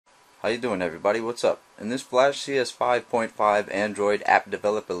How you doing, everybody? What's up? In this Flash CS5.5 Android app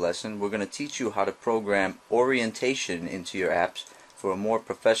developer lesson, we're going to teach you how to program orientation into your apps for a more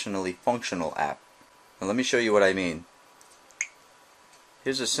professionally functional app. Now let me show you what I mean.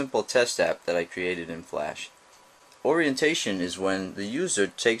 Here's a simple test app that I created in Flash. Orientation is when the user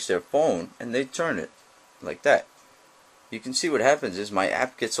takes their phone and they turn it like that. You can see what happens is my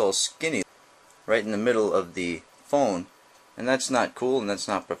app gets all skinny right in the middle of the phone, and that's not cool and that's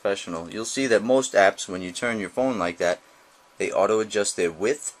not professional. You'll see that most apps, when you turn your phone like that, they auto adjust their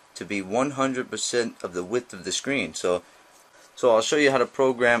width to be 100% of the width of the screen. So I'll show you how to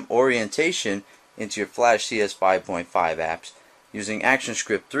program orientation into your Flash CS5.5 apps using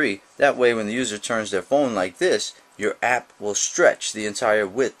Actionscript 3. That way when the user turns their phone like this, your app will stretch the entire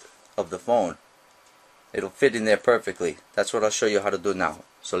width of the phone. It'll fit in there perfectly. That's what I'll show you how to do now.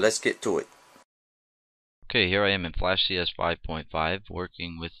 So let's get to it. Okay, here I am in Flash CS 5.5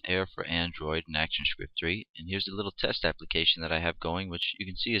 working with Air for Android and Actionscript 3, and here's a little test application that I have going, which you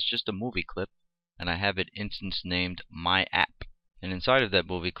can see is just a movie clip, and I have it instance named My App. And inside of that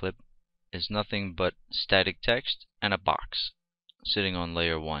movie clip is nothing but static text and a box sitting on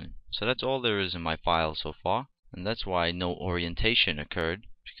layer 1. So that's all there is in my file so far, and that's why no orientation occurred,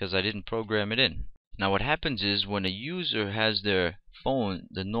 because I didn't program it in. Now what happens is when a user has their phone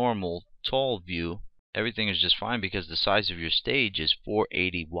the normal tall view, everything is just fine because the size of your stage is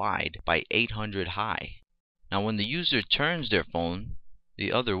 480 wide by 800 high. Now when the user turns their phone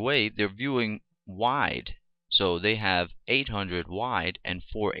the other way, they're viewing wide. So they have 800 wide and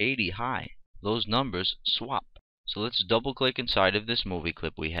 480 high. Those numbers swap. So let's double click inside of this movie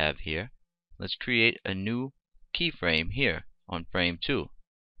clip we have here. Let's create a new keyframe here on frame 2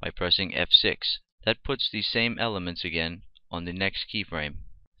 by pressing F6. That puts these same elements again on the next keyframe.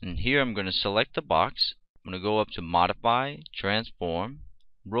 And here I'm going to select the box. I'm going to go up to Modify, Transform,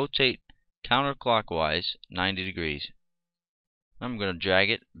 Rotate Counterclockwise 90 degrees. I'm going to drag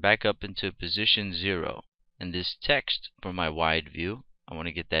it back up into position 0. And this text for my wide view, I want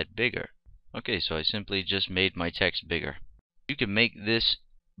to get that bigger. Okay, so I simply just made my text bigger. You can make this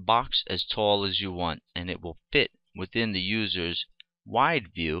box as tall as you want, and it will fit within the user's wide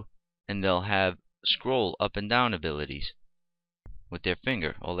view, and they'll have scroll up and down abilities with their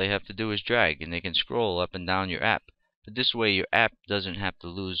finger. All they have to do is drag and they can scroll up and down your app. But this way your app doesn't have to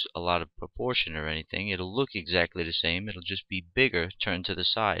lose a lot of proportion or anything. It'll look exactly the same. It'll just be bigger turned to the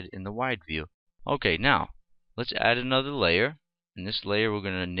side in the wide view. Okay, now let's add another layer. And this layer we're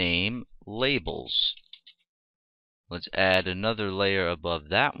going to name Labels. Let's add another layer above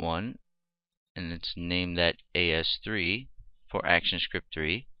that one, and let's name that AS3 for Actionscript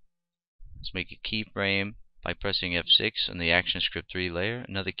 3. Let's make a keyframe by pressing F6 on the Actionscript 3 layer,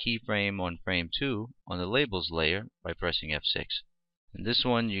 another keyframe on frame 2 on the Labels layer by pressing F6. And this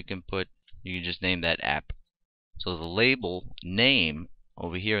one you can just name that app. So the label name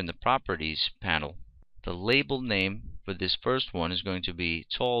over here in the Properties panel, the label name for this first one is going to be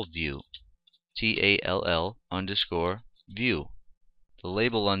Tall View, TALL_view. The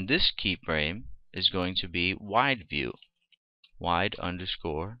label on this keyframe is going to be Wide View,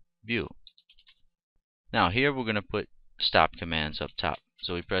 wide_view. Now here we're going to put stop commands up top.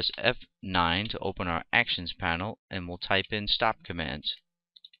 So we press F9 to open our Actions panel, and we'll type in stop commands.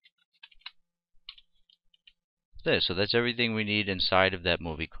 There, so that's everything we need inside of that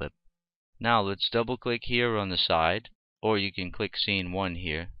movie clip. Now let's double click here on the side, or you can click scene 1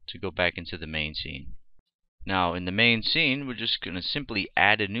 here to go back into the main scene. Now in the main scene we're just going to simply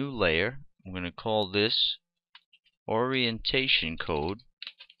add a new layer. I'm going to call this Orientation Code.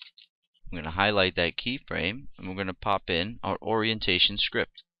 I'm going to highlight that keyframe, and we're going to pop in our orientation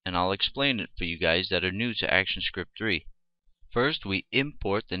script, and I'll explain it for you guys that are new to Actionscript 3. First, we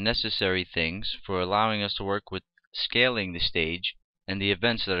import the necessary things for allowing us to work with scaling the stage and the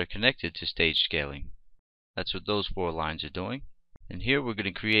events that are connected to stage scaling. That's what those 4 lines are doing. And here we're going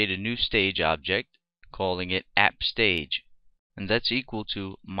to create a new stage object, calling it AppStage, and that's equal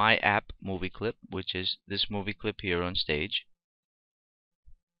to My App movie clip, which is this movie clip here on stage,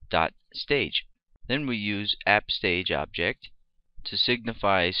 .stage. Then we use AppStage object to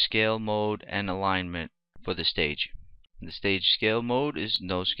signify scale mode and alignment for the stage. The stage scale mode is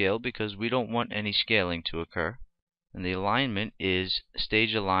no scale because we don't want any scaling to occur. And the alignment is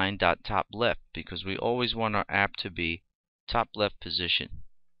stage align .top left because we always want our app to be top left position.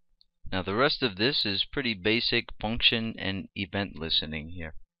 Now the rest of this is pretty basic function and event listening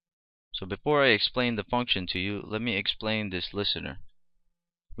here. So before I explain the function to you, let me explain this listener.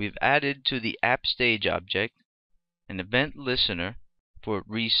 We've added to the AppStage object an event listener for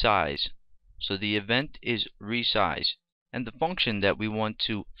RESIZE. So the event is RESIZE. And the function that we want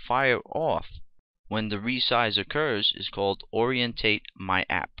to fire off when the resize occurs is called orientate my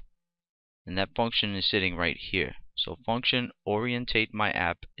app. And that function is sitting right here. So function orientate my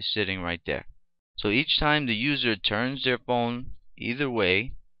app is sitting right there. So each time the user turns their phone either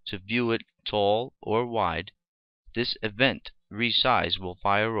way to view it tall or wide, this event resize will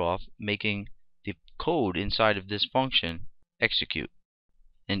fire off, making the code inside of this function execute.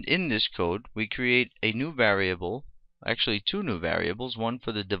 And in this code we create a new variable, actually two new variables, one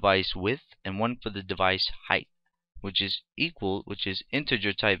for the device width and one for the device height, which is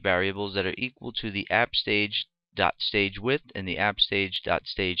integer type variables that are equal to the app_stage.stage width and the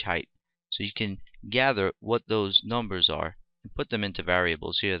app_stage.stage height. So you can gather what those numbers are and put them into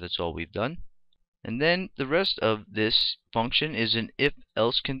variables here. That's all we've done. And then the rest of this function is an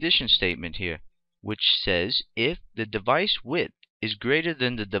if-else condition statement here, which says if the device width is greater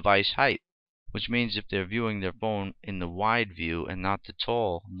than the device height, which means if they're viewing their phone in the wide view and not the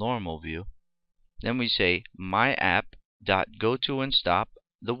tall normal view, then we say my app dot go to and stop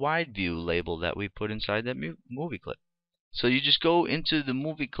the wide view label that we put inside that movie clip. So you just go into the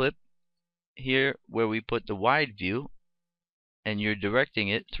movie clip here where we put the wide view, and you're directing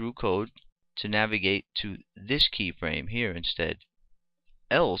it through code to navigate to this keyframe here instead.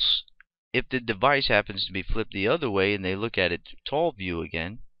 Else, if the device happens to be flipped the other way and they look at it tall view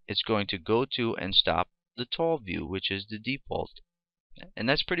again, it's going to go to and stop the tall view, which is the default. And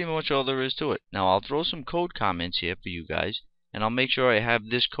that's pretty much all there is to it. Now I'll throw some code comments here for you guys, and I'll make sure I have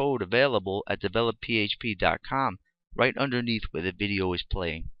this code available at developphp.com right underneath where the video is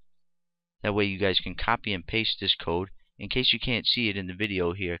playing. That way you guys can copy and paste this code in case you can't see it in the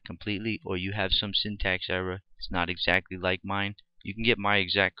video here completely, or you have some syntax error, it's not exactly like mine. You can get my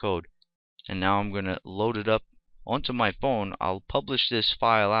exact code. And now I'm going to load it up onto my phone. I'll publish this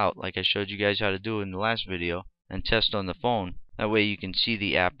file out like I showed you guys how to do in the last video and test on the phone. That way you can see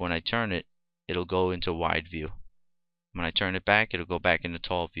the app. When I turn it, it'll go into wide view. When I turn it back, it'll go back into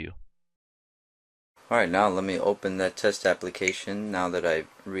tall view. Alright, now let me open that test application now that I've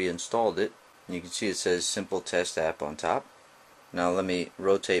reinstalled it. You can see it says simple test app on top. Now let me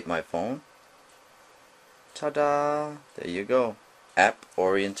rotate my phone. Ta-da! There you go. App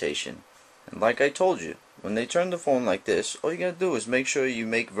orientation. And like I told you, when they turn the phone like this, all you gotta do is make sure you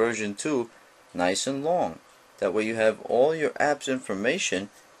make version 2 nice and long. That way you have all your app's information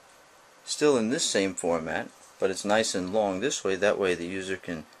still in this same format, but it's nice and long this way. That way the user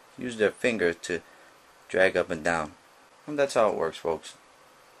can use their finger to drag up and down. And that's how it works, folks.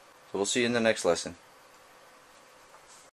 So we'll see you in the next lesson.